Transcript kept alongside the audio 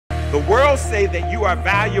The world say that you are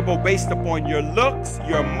valuable based upon your looks,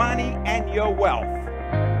 your money, and your wealth.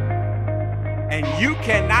 And you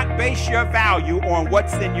cannot base your value on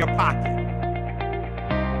what's in your pocket.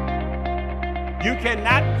 You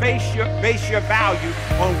cannot base your value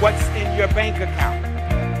on what's in your bank account.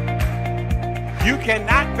 You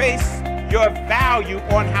cannot base your value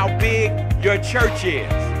on how big your church is.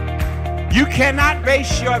 You cannot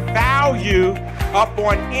base your value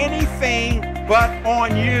upon anything but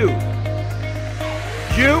on you.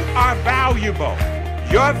 You are valuable.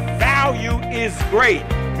 Your value is great.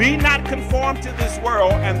 Be not conformed to this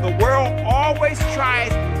world, and the world always tries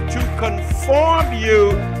to conform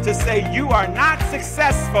you to say you are not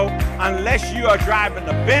successful unless you are driving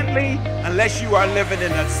a Bentley, unless you are living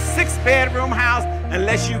in a 6-bedroom house,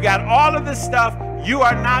 unless you got all of this stuff, you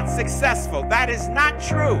are not successful. That is not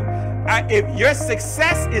true. If your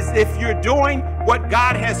success is if you're doing what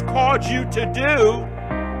God has called you to do,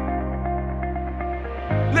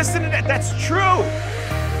 listen to that. That's true.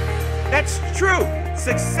 That's true.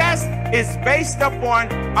 Success is based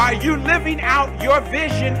upon, are you living out your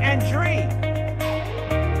vision and dream?